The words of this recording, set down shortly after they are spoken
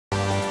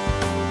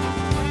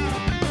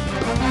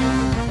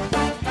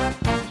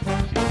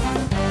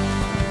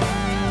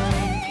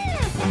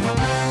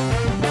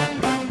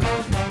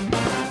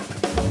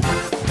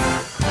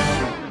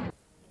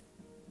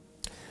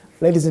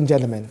Ladies and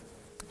gentlemen,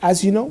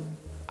 as you know,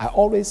 I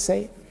always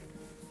say,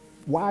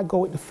 why go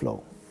with the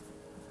flow?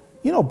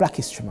 You know Black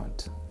History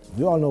Month.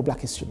 We all know Black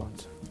History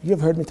Month. You have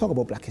heard me talk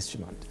about Black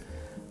History Month.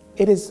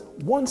 It is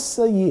once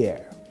a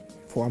year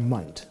for a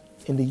month.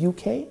 In the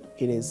UK,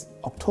 it is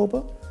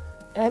October,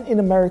 and in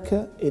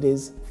America, it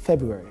is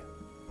February.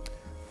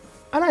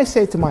 And I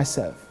say to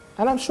myself,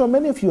 and I'm sure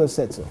many of you have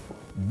said so,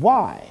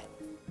 why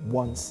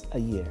once a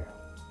year?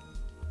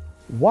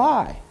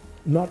 Why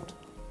not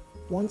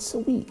once a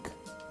week?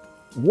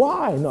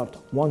 Why not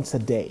once a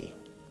day?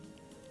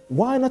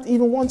 Why not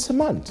even once a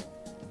month?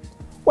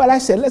 Well, I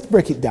said, let's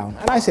break it down.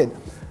 And I said,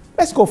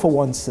 let's go for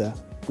once a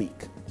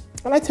week.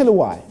 And I tell you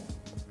why.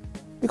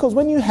 Because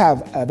when you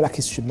have a Black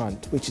History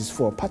Month, which is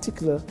for a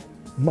particular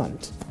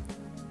month,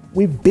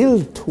 we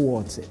build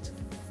towards it.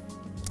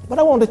 But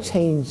I want to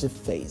change the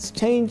face,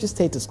 change the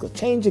status quo,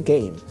 change the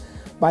game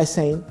by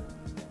saying,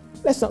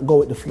 let's not go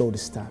with the flow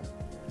this time.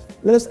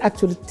 Let us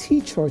actually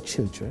teach our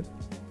children,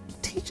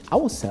 teach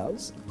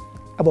ourselves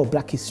about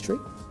Black history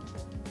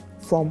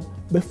from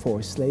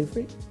before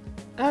slavery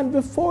and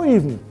before,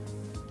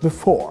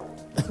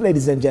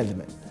 ladies and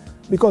gentlemen.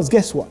 Because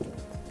guess what?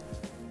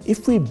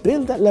 If we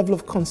build that level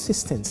of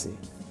consistency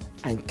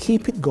and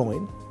keep it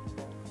going,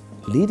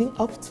 leading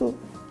up to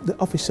the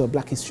official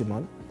Black History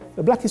Month,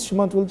 the Black History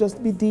Month will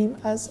just be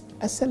deemed as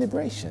a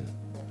celebration.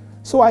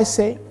 So I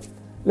say,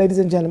 ladies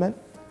and gentlemen,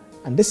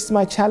 and this is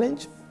my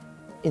challenge,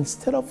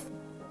 instead of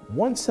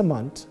once a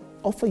month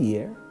of a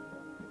year,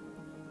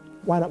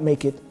 why not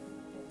make it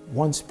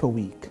once per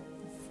week,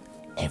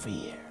 every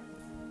year?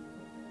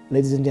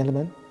 Ladies and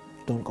gentlemen,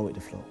 don't go with the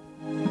flow.